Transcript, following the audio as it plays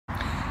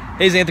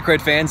Hey Xanthochroid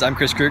fans, I'm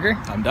Chris Krueger.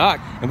 I'm Doc.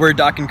 And we're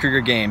Doc and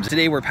Krueger Games.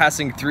 Today we're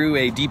passing through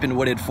a deep and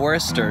wooded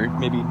forest, or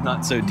maybe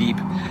not so deep,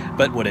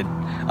 but wooded,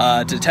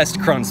 to test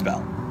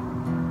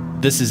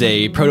Krønspel. This is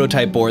a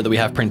prototype board that we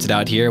have printed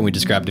out here, and we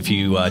just grabbed a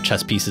few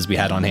chess pieces we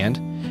had on hand,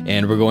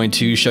 and we're going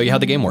to show you how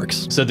the game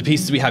works. So the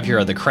pieces we have here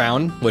are the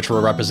crown, which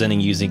we're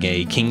representing using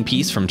a king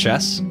piece from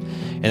chess.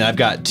 And I've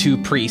got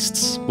 2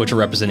 priests, which are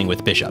representing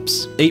with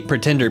bishops. 8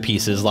 pretender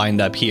pieces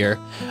lined up here.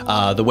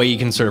 The way you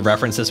can sort of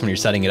reference this when you're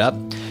setting it up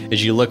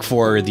is you look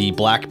for the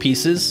black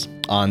pieces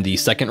on the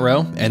second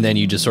row, and then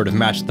you just sort of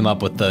match them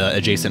up with the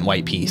adjacent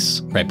white piece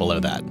right below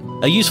that.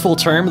 A useful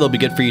term that'll be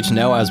good for you to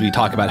know as we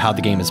talk about how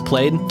the game is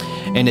played: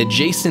 an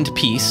adjacent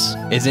piece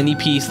is any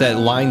piece that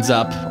lines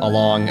up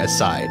along a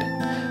side.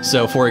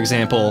 So for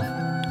example,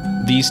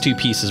 these 2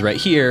 pieces right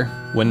here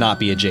would not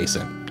be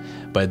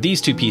adjacent, but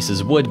these 2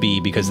 pieces would be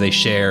because they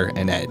share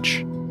an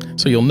edge.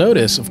 So you'll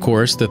notice, of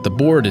course, that the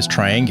board is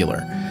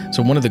triangular.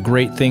 So one of the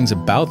great things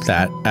about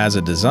that as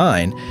a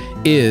design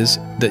is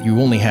that you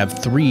only have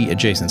 3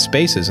 adjacent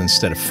spaces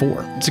instead of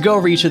 4. To go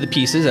over each of the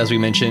pieces, as we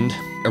mentioned,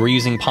 we're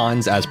using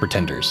pawns as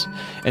pretenders.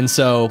 And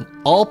so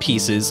all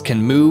pieces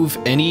can move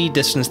any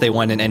distance they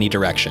want in any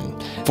direction.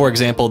 For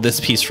example, this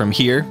piece from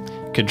here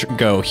could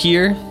go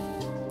here,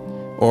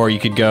 or you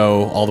could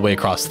go all the way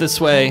across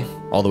this way,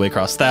 all the way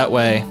across that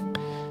way,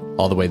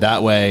 all the way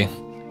that way,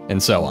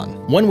 and so on.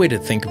 One way to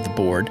think of the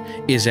board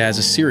is as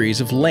a series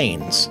of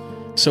lanes.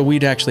 So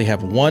we'd actually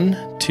have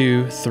 1,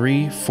 2,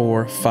 3,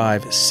 4,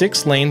 5,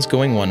 6 lanes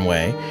going one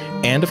way,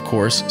 and of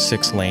course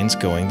 6 lanes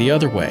going the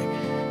other way.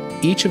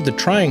 Each of the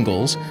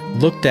triangles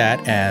looked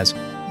at as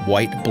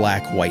white,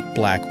 black, white,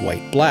 black,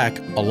 white, black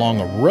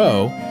along a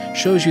row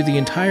shows you the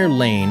entire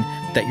lane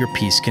that your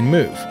piece can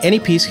move. Any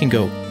piece can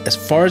go as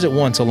far as it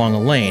wants along a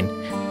lane,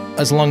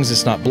 as long as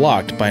it's not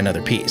blocked by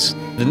another piece.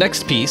 The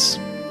next piece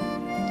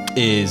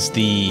is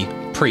the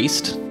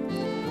priest,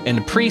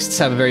 and priests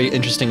have a very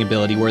interesting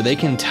ability where they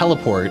can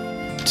teleport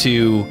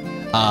to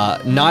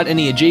not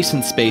any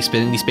adjacent space, but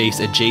any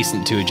space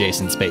adjacent to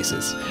adjacent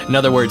spaces. In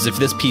other words, if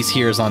this piece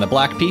here is on a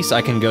black piece,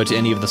 I can go to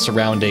any of the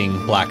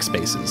surrounding black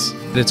spaces.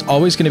 It's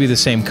always going to be the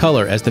same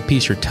color as the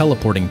piece you're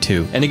teleporting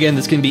to. And again,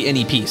 this can be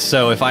any piece.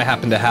 So if I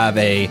happen to have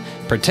a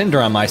pretender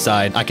on my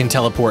side, I can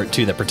teleport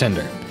to the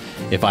pretender.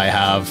 If I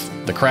have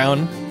the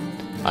crown,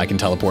 I can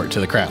teleport to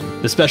the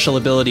crown. The special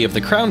ability of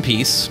the crown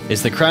piece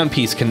is the crown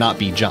piece cannot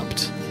be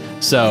jumped.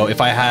 So if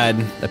I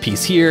had a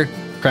piece here,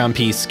 crown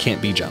piece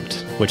can't be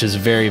jumped, which is a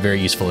very, very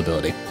useful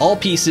ability. All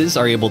pieces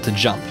are able to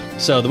jump.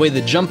 So the way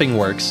the jumping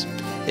works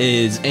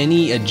is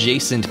any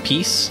adjacent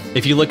piece.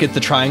 If you look at the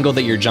triangle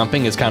that you're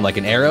jumping, it's kind of like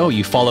an arrow.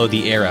 You follow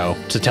the arrow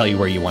to tell you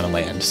where you want to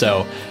land.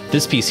 So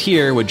this piece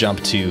here would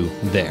jump to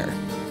there.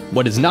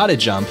 What is not a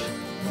jump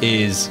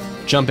is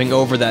jumping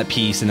over that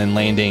piece and then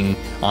landing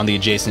on the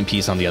adjacent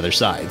piece on the other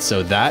side.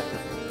 So that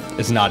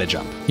is not a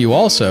jump. You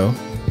also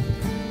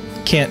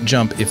can't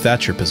jump if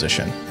that's your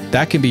position.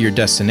 That can be your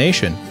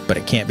destination, but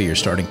it can't be your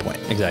starting point.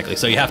 Exactly.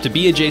 So you have to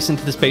be adjacent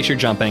to the space you're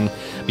jumping,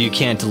 but you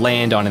can't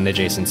land on an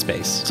adjacent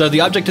space. So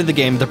the object of the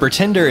game, the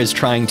pretender is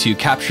trying to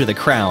capture the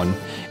crown,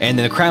 and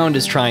the crown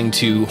is trying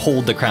to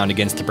hold the crown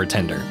against the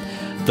pretender.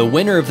 The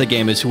winner of the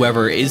game is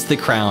whoever is the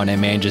crown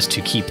and manages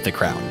to keep the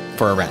crown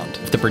for a round.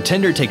 If the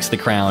pretender takes the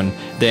crown,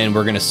 then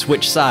we're going to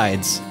switch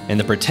sides, and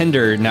the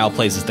pretender now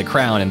plays as the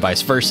crown and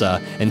vice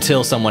versa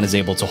until someone is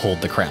able to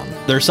hold the crown.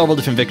 There are several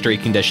different victory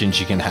conditions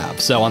you can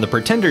have. So on the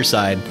pretender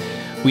side,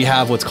 we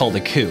have what's called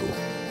a coup.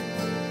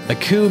 A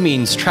coup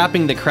means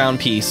trapping the crown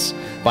piece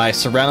by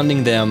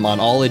surrounding them on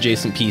all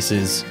adjacent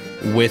pieces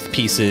with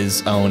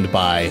pieces owned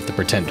by the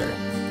pretender.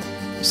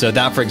 So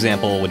that, for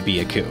example, would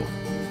be a coup.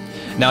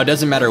 Now, it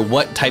doesn't matter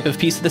what type of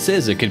piece this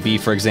is. It could be,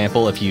 for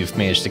example, if you've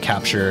managed to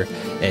capture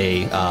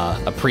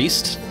a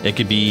priest, it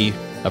could be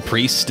a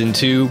priest and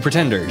 2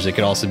 pretenders. It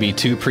could also be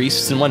 2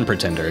 priests and 1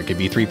 pretender. It could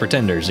be 3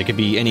 pretenders. It could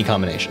be any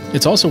combination.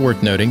 It's also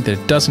worth noting that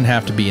it doesn't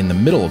have to be in the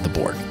middle of the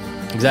board.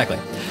 Exactly.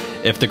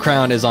 If the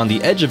crown is on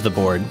the edge of the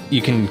board,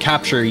 you can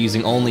capture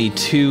using only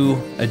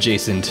 2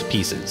 adjacent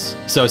pieces.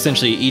 So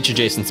essentially, each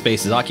adjacent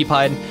space is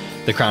occupied,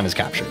 the crown is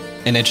captured.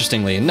 And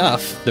interestingly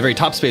enough, the very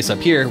top space up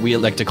here, we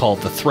like to call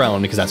it the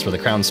throne because that's where the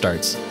crown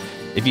starts.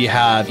 If you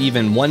have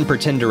even 1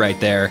 pretender right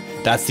there,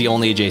 that's the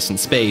only adjacent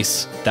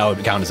space, that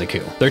would count as a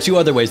coup. There are 2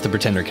 other ways the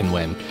pretender can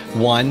win.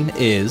 One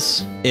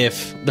is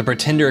if the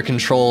pretender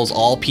controls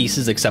all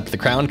pieces except the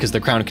crown, because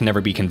the crown can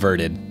never be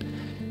converted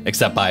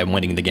except by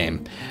winning the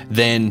game,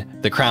 then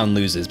the crown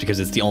loses because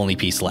it's the only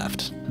piece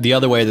left. The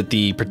other way that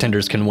the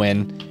pretenders can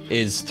win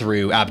is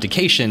through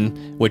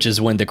abdication, which is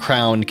when the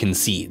crown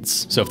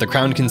concedes. So if the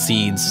crown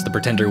concedes, the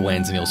pretender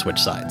wins and he'll switch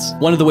sides.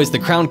 One of the ways the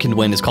crown can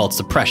win is called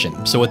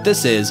suppression. So what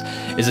this is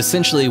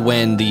essentially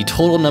when the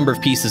total number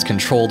of pieces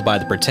controlled by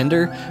the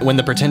pretender, when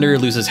the pretender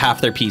loses half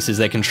their pieces,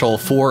 they control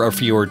 4 or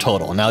fewer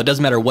total. Now, it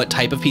doesn't matter what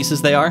type of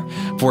pieces they are.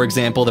 For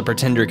example, the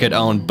pretender could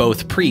own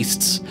both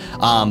priests,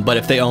 but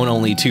if they own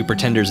only 2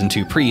 pretenders and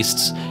 2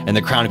 priests, and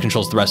the crown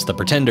controls the rest of the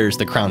pretenders,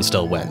 the crown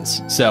still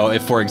wins. So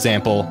if, for for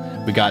example,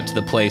 we got to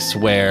the place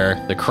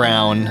where the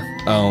crown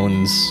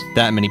owns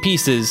that many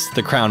pieces,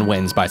 the crown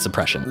wins by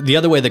suppression. The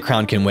other way the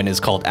crown can win is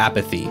called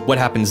apathy. What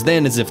happens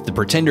then is if the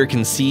pretender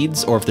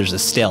concedes or if there's a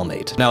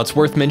stalemate. Now, it's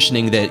worth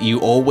mentioning that you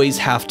always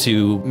have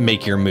to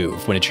make your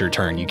move when it's your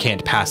turn. You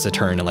can't pass a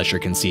turn unless you're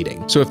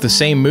conceding. So if the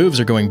same moves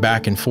are going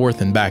back and forth,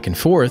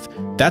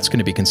 that's going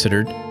to be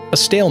considered a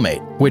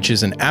stalemate, which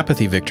is an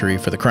apathy victory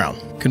for the crown.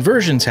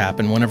 Conversions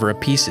happen whenever a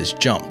piece is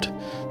jumped.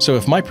 So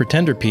if my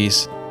pretender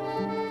piece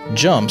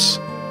jumps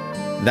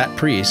that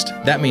priest,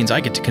 that means I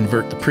get to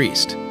convert the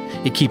priest.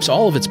 It keeps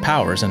all of its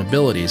powers and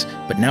abilities,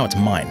 but now it's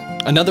mine.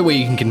 Another way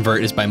you can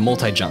convert is by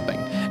multi-jumping.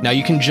 Now,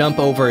 you can jump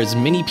over as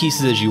many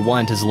pieces as you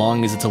want as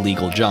long as it's a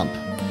legal jump.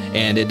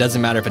 And it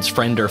doesn't matter if it's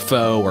friend or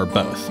foe or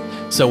both.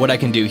 So what I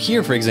can do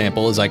here, for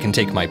example, is I can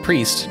take my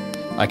priest,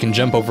 I can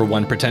jump over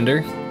one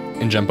pretender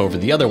and jump over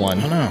the other one.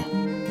 Oh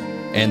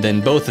no. And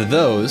then both of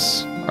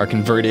those are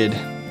converted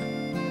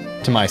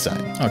to my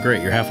side. Oh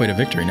great, you're halfway to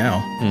victory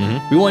now.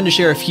 We wanted to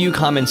share a few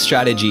common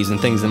strategies and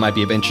things that might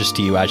be of interest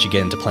to you as you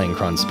get into playing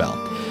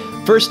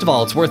Krønspel. First of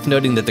all, it's worth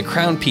noting that the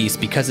crown piece,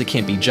 because it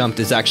can't be jumped,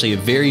 is actually a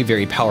very,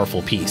 very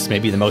powerful piece,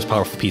 maybe the most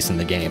powerful piece in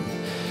the game,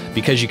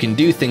 because you can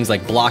do things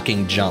like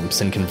blocking jumps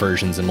and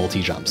conversions and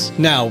multi-jumps.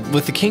 Now,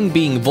 with the king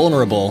being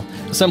vulnerable,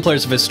 some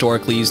players have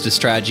historically used a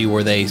strategy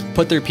where they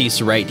put their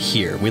piece right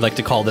here. We like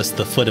to call this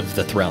the foot of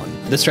the throne.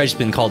 This strategy's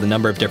been called a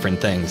number of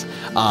different things,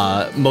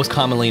 most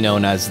commonly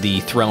known as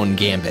the throne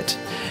gambit.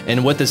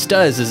 And what this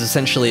does is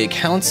essentially it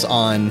counts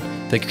on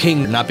the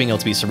king not being able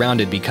to be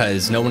surrounded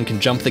because no one can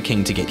jump the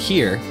king to get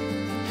here,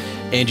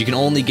 and you can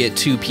only get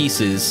two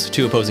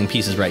opposing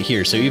pieces right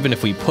here. So even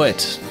if we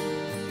put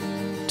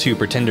two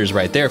pretenders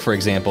right there, for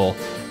example,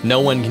 no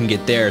one can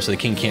get there, so the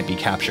king can't be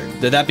captured.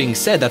 That being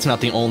said, that's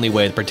not the only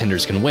way the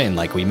pretenders can win,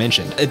 like we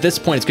mentioned. At this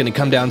point, it's going to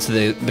come down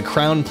to the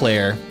crown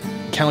player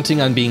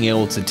counting on being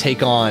able to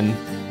take on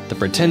the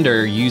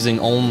pretender using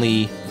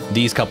only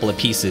these couple of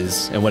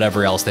pieces and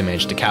whatever else they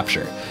managed to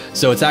capture.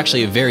 So it's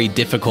actually a very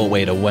difficult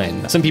way to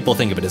win. Some people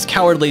think of it as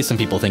cowardly, some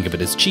people think of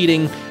it as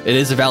cheating. It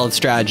is a valid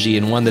strategy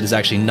and one that is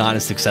actually not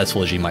as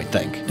successful as you might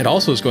think. It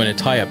also is going to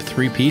tie up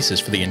 3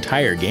 pieces for the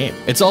entire game.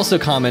 It's also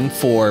common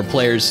for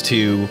players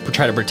to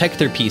try to protect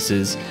their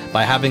pieces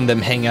by having them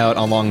hang out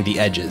along the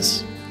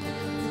edges.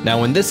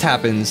 Now, when this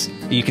happens,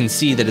 you can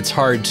see that it's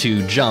hard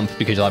to jump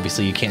because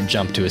obviously you can't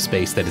jump to a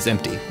space that is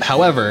empty.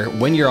 However,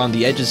 when you're on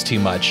the edges too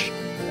much,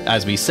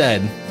 as we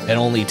said, it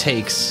only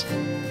takes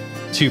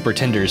 2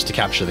 pretenders to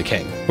capture the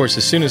king. Of course,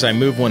 as soon as I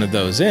move one of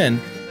those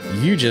in,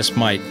 you just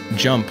might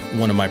jump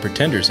one of my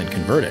pretenders and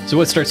convert it. So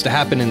what starts to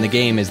happen in the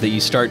game is that you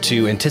start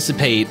to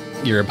anticipate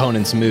your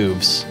opponent's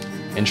moves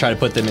and try to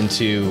put them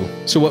into...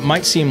 So what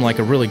might seem like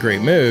a really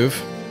great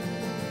move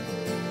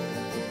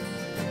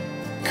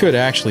could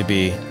actually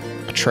be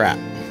a trap.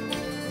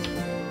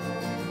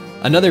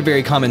 Another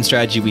very common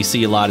strategy we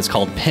see a lot is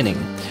called pinning,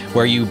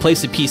 where you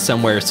place a piece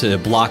somewhere to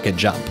block a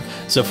jump.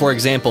 So for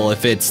example,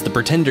 if it's the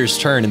pretender's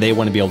turn and they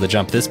want to be able to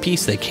jump this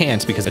piece, they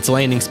can't because its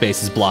landing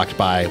space is blocked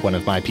by one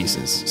of my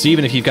pieces. So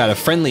even if you've got a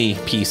friendly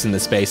piece in the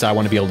space, I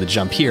want to be able to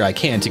jump here, I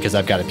can't because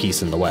I've got a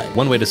piece in the way.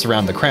 One way to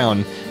surround the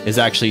crown is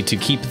actually to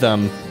keep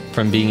them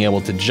from being able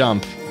to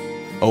jump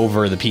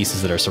over the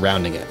pieces that are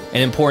surrounding it.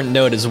 An important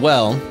note as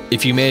well,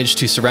 if you manage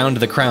to surround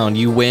the crown,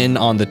 you win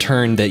on the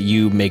turn that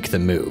you make the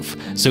move.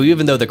 So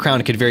even though the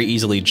crown could very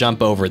easily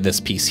jump over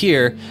this piece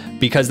here,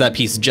 because that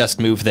piece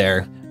just moved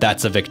there,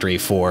 that's a victory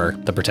for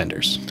the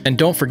pretenders. And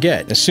don't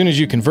forget, as soon as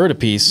you convert a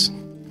piece,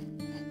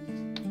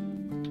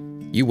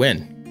 you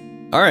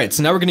win. Alright,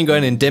 so now we're going to go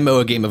ahead and demo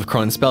a game of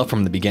Krønspel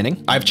from the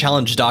beginning. I've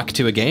challenged Doc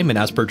to a game, and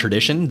as per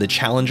tradition, the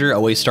challenger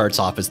always starts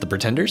off as the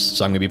pretenders,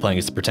 so I'm going to be playing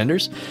as the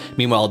pretenders.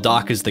 Meanwhile,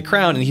 Doc is the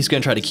crown, and he's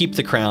going to try to keep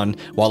the crown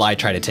while I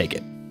try to take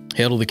it.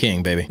 Hail to the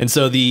king, baby. And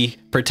so the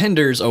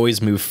pretenders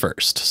always move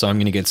first, so I'm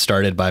going to get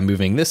started by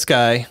moving this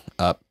guy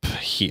up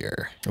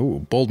here.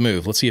 Ooh, bold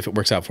move. Let's see if it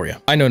works out for you.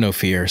 I know no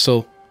fear,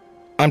 so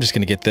I'm just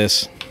going to get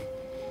this.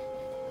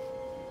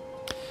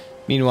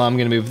 Meanwhile, I'm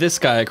going to move this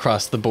guy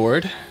across the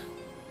board,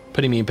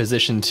 putting me in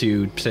position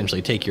to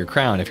potentially take your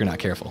crown if you're not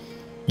careful.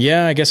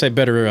 Yeah, I guess I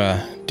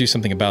better do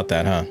something about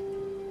that, huh?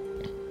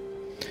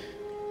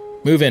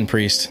 Move in,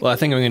 priest. Well, I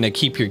think I'm going to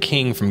keep your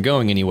king from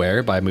going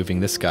anywhere by moving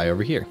this guy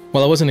over here.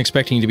 Well, I wasn't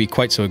expecting you to be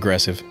quite so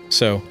aggressive,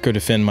 so go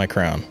defend my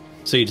crown.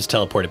 So you just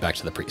teleport it back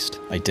to the priest.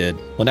 I did.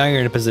 Well, now you're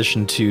in a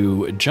position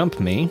to jump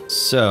me,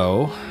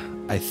 so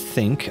I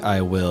think I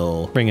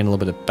will bring in a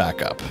little bit of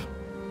backup.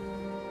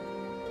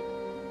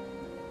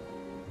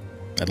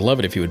 I'd love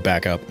it if you would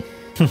back up.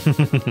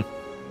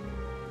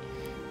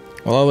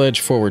 Well, I'll edge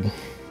forward.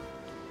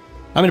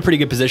 I'm in a pretty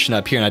good position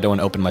up here, and I don't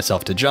want to open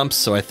myself to jumps,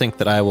 so I think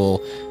that I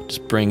will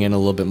just bring in a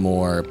little bit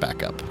more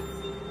backup.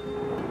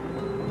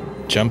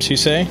 Jumps, you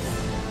say?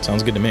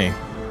 Sounds good to me.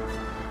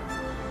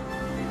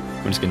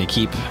 I'm just going to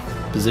keep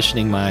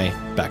positioning my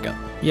backup.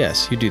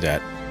 Yes, you do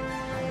that.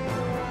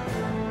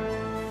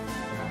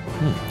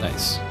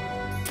 Nice.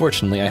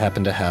 Fortunately, I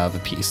happen to have a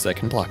piece that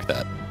can block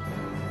that.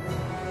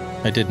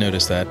 I did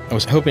notice that. I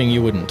was hoping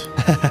you wouldn't.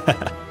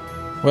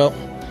 Well,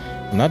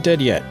 I'm not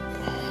dead yet.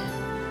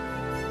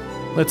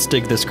 Let's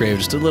dig this grave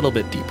just a little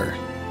bit deeper.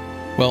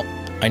 Well,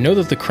 I know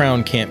that the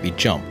crown can't be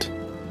jumped,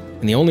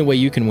 and the only way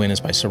you can win is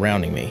by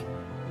surrounding me.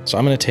 So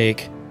I'm going to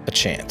take a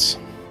chance.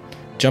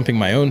 Jumping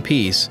my own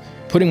piece,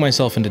 putting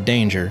myself into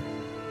danger,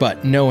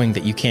 but knowing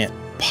that you can't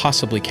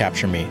possibly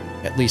capture me,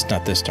 at least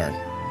not this turn.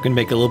 I'm going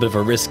to make a little bit of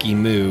a risky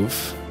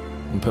move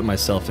and put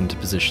myself into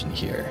position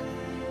here.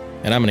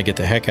 And I'm going to get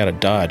the heck out of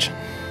Dodge.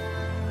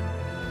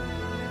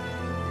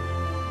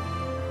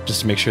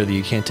 Just to make sure that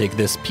you can't take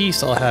this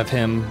piece, I'll have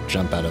him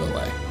jump out of the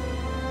way.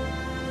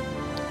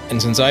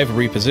 And since I've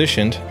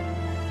repositioned,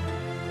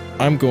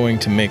 I'm going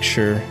to make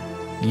sure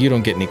you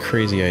don't get any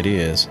crazy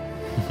ideas.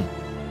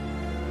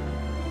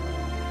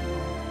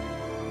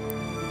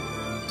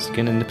 Just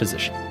get into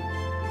position.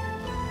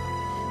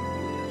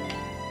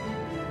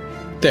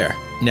 There.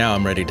 Now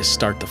I'm ready to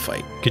start the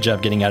fight. Good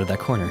job getting out of that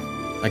corner.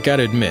 I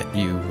gotta admit,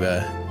 you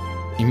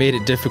made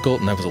it difficult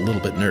and I was a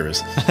little bit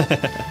nervous.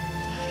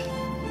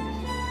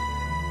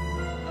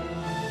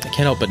 I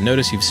can't help but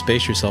notice you've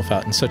spaced yourself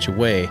out in such a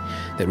way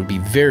that it would be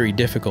very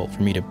difficult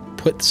for me to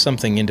put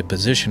something into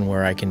position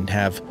where I can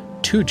have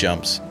 2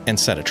 jumps and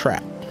set a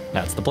trap.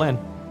 That's the plan.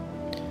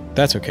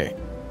 That's okay.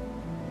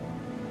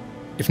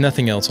 If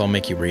nothing else, I'll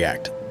make you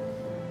react.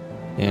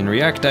 And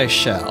react I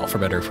shall, for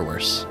better or for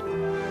worse.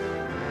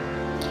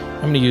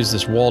 I'm going to use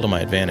this wall to my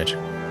advantage.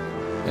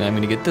 And I'm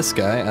going to get this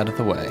guy out of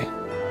the way.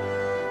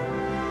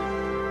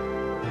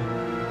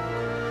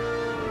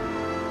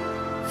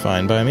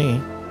 Fine by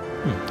me.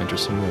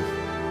 Interesting move.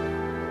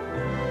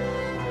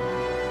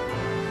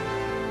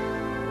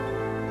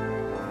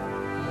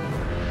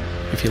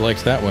 If you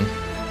liked that one,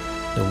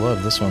 you'll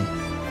love this one.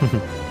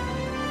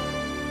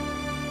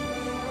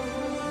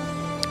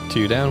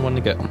 2 down, 1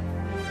 to go.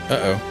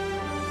 Uh-oh.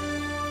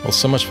 Well,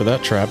 so much for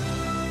that trap.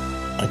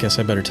 I guess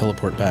I better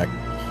teleport back.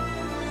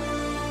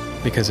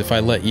 Because if I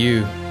let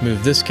you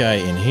move this guy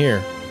in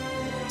here,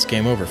 it's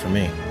game over for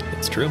me.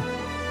 It's true.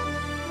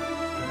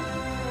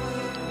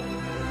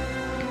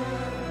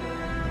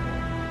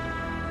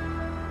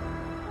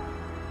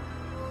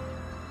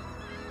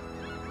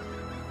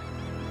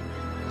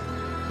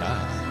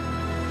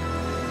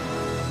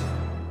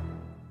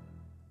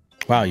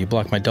 Wow, you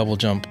blocked my double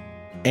jump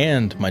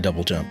and my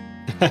double jump.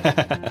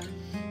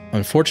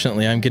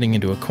 Unfortunately, I'm getting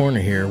into a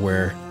corner here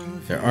where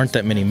there aren't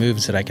that many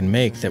moves that I can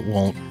make that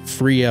won't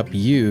free up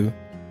you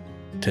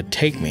to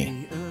take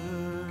me.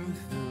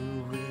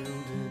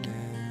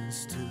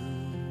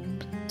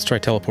 Let's try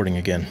teleporting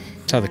again.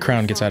 That's how the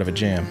crown gets out of a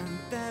jam.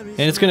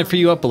 And it's going to free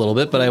you up a little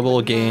bit, but I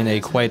will gain a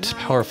quite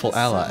powerful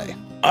ally.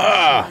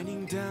 Ah!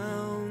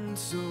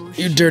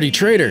 You dirty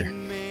traitor!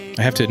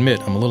 I have to admit,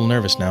 I'm a little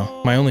nervous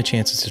now. My only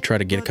chance is to try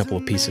to get a couple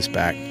of pieces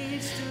back.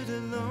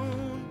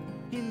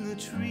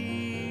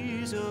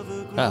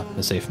 Ah,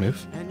 a safe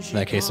move. In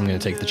that case, I'm going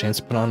to take the chance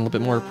to put on a little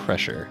bit more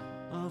pressure.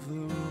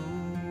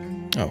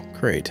 Oh,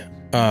 great.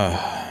 Well,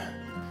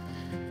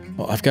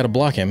 I've got to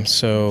block him,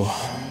 so...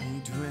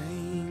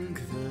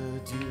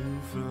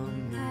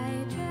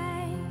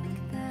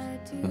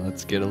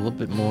 Let's get a little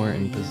bit more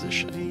in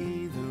position.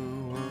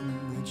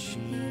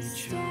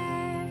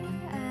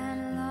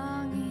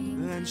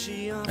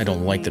 I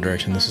don't like the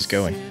direction this is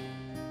going.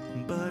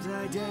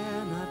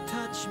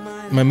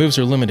 My moves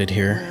are limited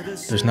here.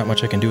 There's not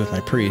much I can do with my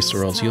priest,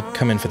 or else you'll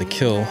come in for the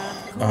kill.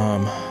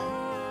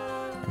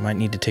 I might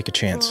need to take a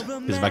chance.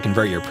 Because if I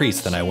convert your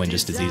priest, then I win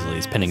just as easily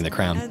as pinning the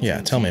crown. Yeah,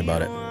 tell me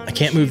about it. I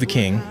can't move the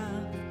king,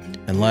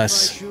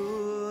 unless...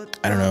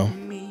 I don't know.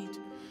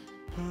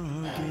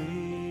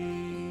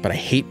 But I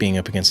hate being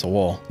up against the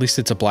wall. At least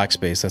it's a black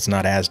space, that's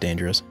not as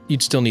dangerous.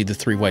 You'd still need the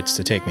 3 whites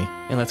to take me.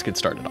 And let's get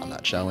started on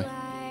that, shall we?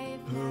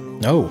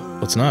 No,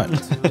 let's not.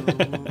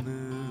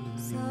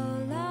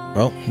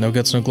 Well, no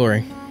guts, no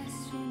glory.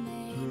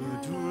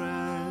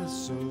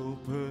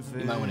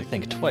 You might want to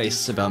think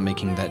twice about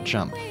making that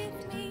jump.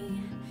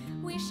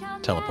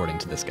 Teleporting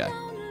to this guy.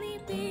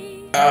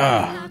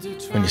 Ah!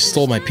 When you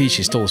stole my peach,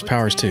 you stole his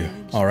powers too.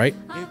 Alright,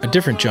 a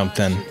different jump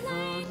then.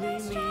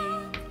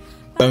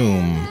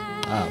 Boom.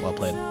 Ah, well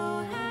played.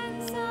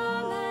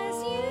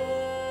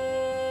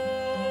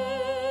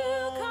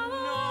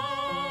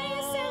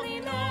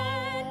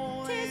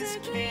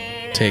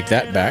 Take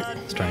that back.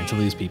 It's trying to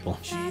lose people.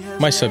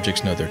 My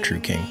subjects know their true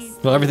king.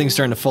 Well, everything's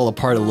starting to fall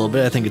apart a little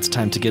bit. I think it's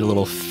time to get a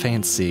little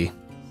fancy.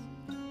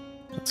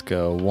 Let's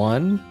go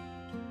 1,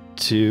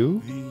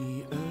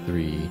 2,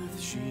 3,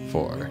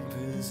 4.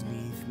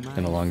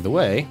 And along the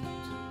way,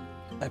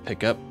 I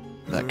pick up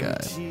that guy.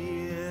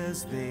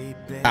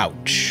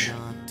 Ouch.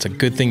 It's a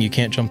good thing you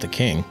can't jump the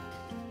king.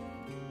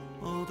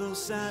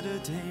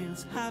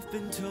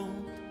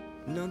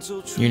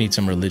 You need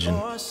some religion.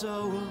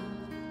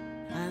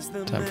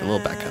 Time for a little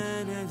backup.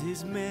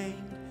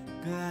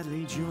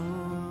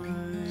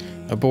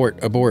 Abort,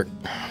 abort.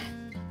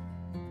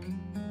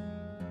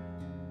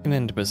 And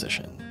into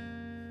position.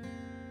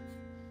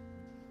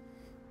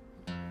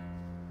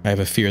 I have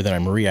a fear that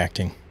I'm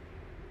reacting.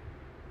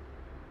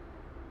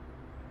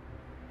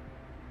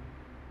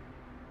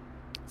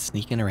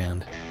 Sneaking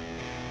around.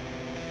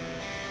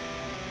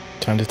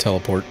 Time to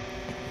teleport.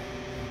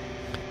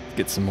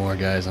 Get some more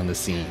guys on the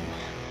scene.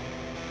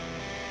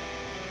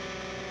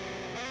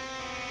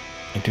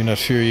 I do not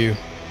fear you.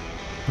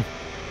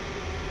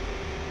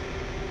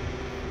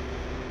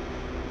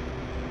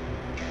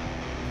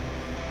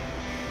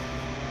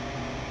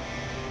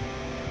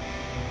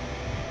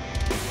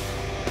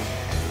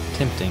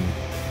 Tempting.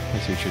 I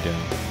see what you're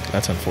doing.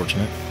 That's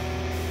unfortunate.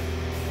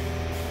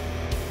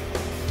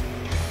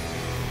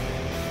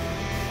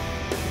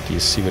 Do you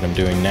see what I'm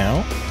doing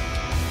now?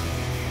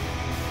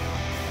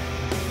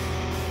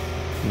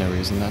 No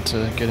reason not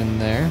to get in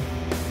there.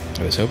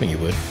 I was hoping you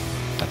would.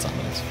 That's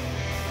ominous.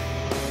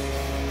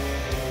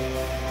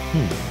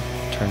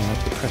 Turning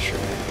up the pressure.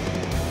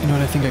 You know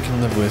what? I think I can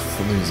live with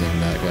losing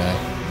that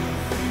guy.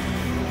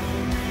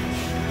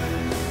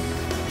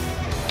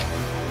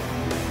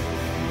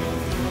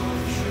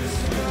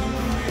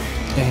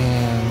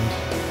 And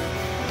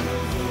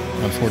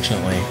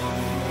unfortunately,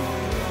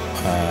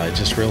 I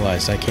just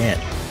realized I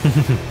can't.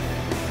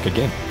 Good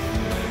game.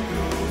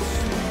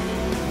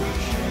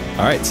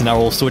 All right, so now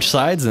we'll switch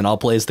sides and I'll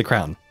play as the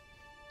crown.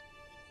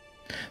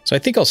 So I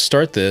think I'll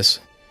start this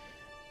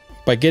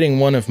by getting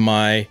one of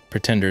my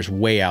pretenders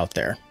way out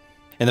there.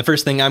 And the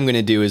first thing I'm going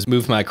to do is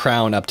move my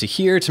crown up to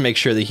here to make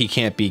sure that he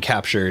can't be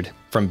captured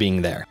from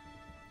being there.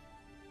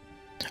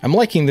 I'm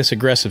liking this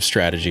aggressive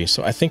strategy,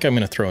 so I think I'm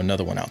going to throw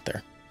another one out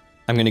there.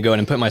 I'm going to go in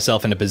and put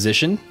myself in a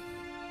position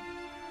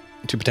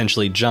to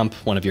potentially jump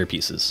one of your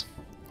pieces.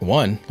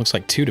 One? Looks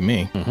like two to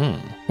me.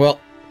 Well,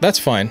 that's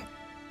fine.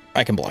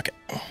 I can block it.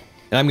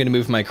 And I'm going to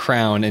move my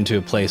crown into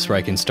a place where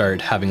I can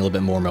start having a little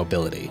bit more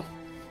mobility.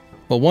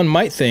 Well, one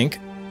might think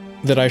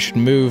that I should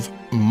move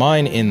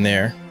mine in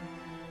there,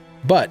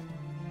 but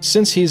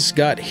since he's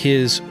got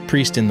his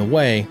priest in the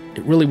way,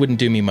 it really wouldn't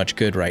do me much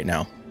good right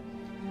now.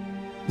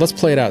 Let's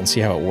play it out and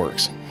see how it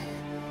works.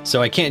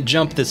 So I can't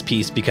jump this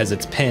piece because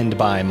it's pinned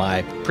by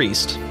my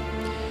priest.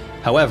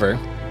 However,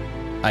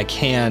 I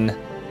can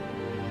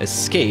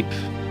escape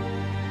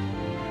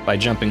by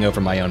jumping over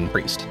my own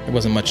priest. There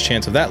wasn't much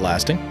chance of that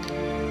lasting.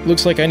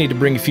 Looks like I need to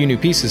bring a few new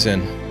pieces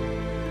in.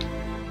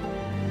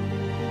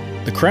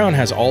 The crown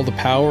has all the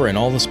power and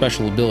all the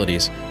special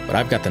abilities, but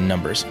I've got the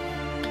numbers.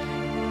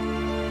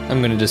 I'm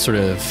going to just sort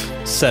of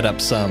set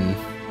up some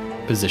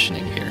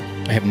positioning here.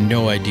 I have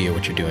no idea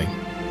what you're doing,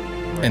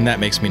 and that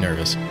makes me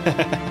nervous.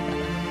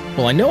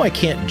 Well, I know I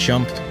can't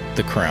jump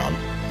the crown,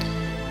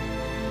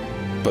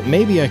 but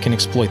maybe I can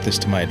exploit this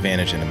to my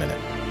advantage in a minute.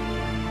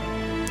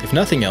 If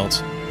nothing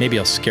else, maybe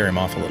I'll scare him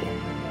off a little.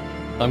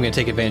 I'm going to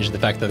take advantage of the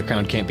fact that the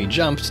crown can't be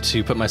jumped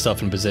to put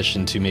myself in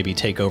position to maybe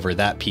take over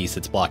that piece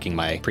that's blocking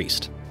my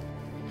priest.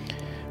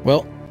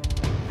 Well,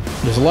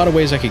 there's a lot of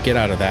ways I could get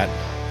out of that,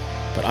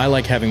 but I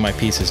like having my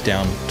pieces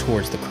down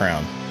towards the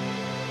crown.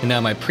 And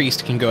now my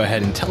priest can go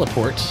ahead and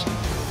teleport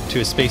to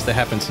a space that I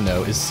happen to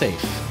know is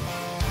safe.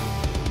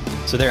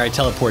 So there I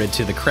teleported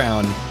to the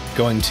crown,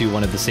 going to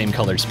one of the same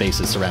colored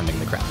spaces surrounding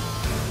the crown.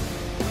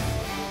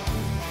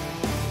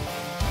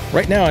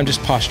 Right now I'm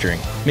just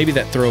posturing. Maybe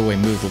that throwaway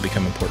move will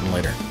become important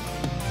later.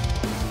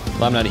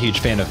 Well, I'm not a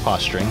huge fan of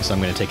posturing, so I'm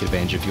going to take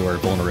advantage of your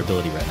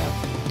vulnerability right now.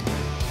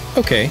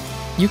 Okay,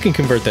 you can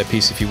convert that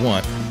piece if you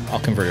want. I'll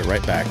convert it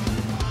right back.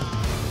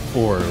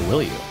 Or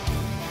will you?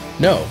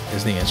 No,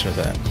 is the answer to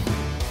that.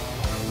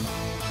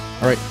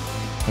 Alright,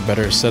 I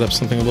better set up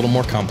something a little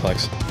more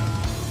complex.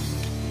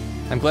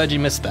 I'm glad you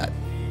missed that.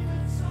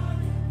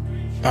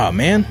 Aw,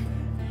 man.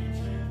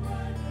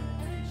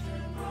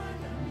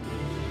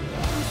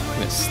 I'm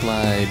going to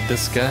slide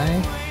this guy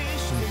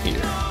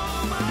here.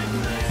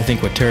 I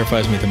think what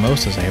terrifies me the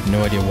most is I have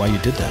no idea why you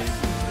did that.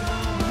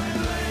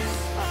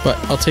 But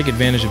I'll take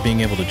advantage of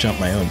being able to jump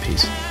my own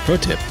piece. Pro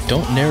tip,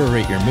 don't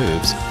narrate your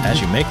moves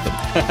as you make them.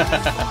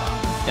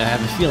 I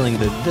have a feeling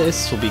that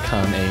this will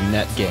become a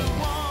net gain.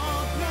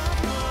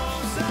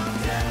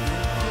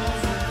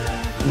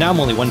 Now I'm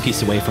only one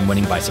piece away from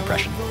winning by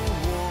suppression.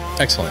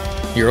 Excellent.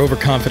 Your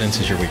overconfidence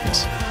is your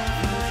weakness.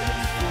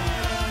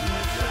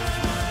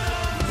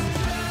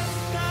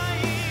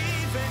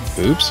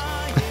 Oops.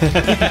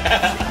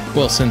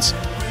 Well, since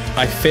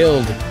I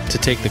failed to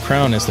take the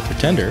crown as the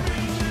pretender,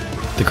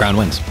 the crown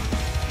wins.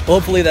 Well,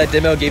 hopefully that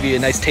demo gave you a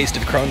nice taste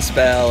of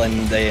Krønspel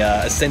and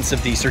a sense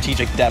of the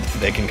strategic depth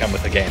that can come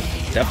with the game.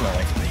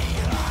 definitely.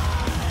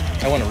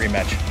 I want a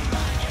rematch.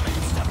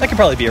 That could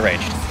probably be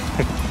arranged.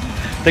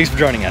 Thanks for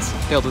joining us.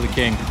 Hail to the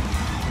king.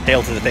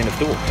 Hail to the famous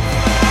duel.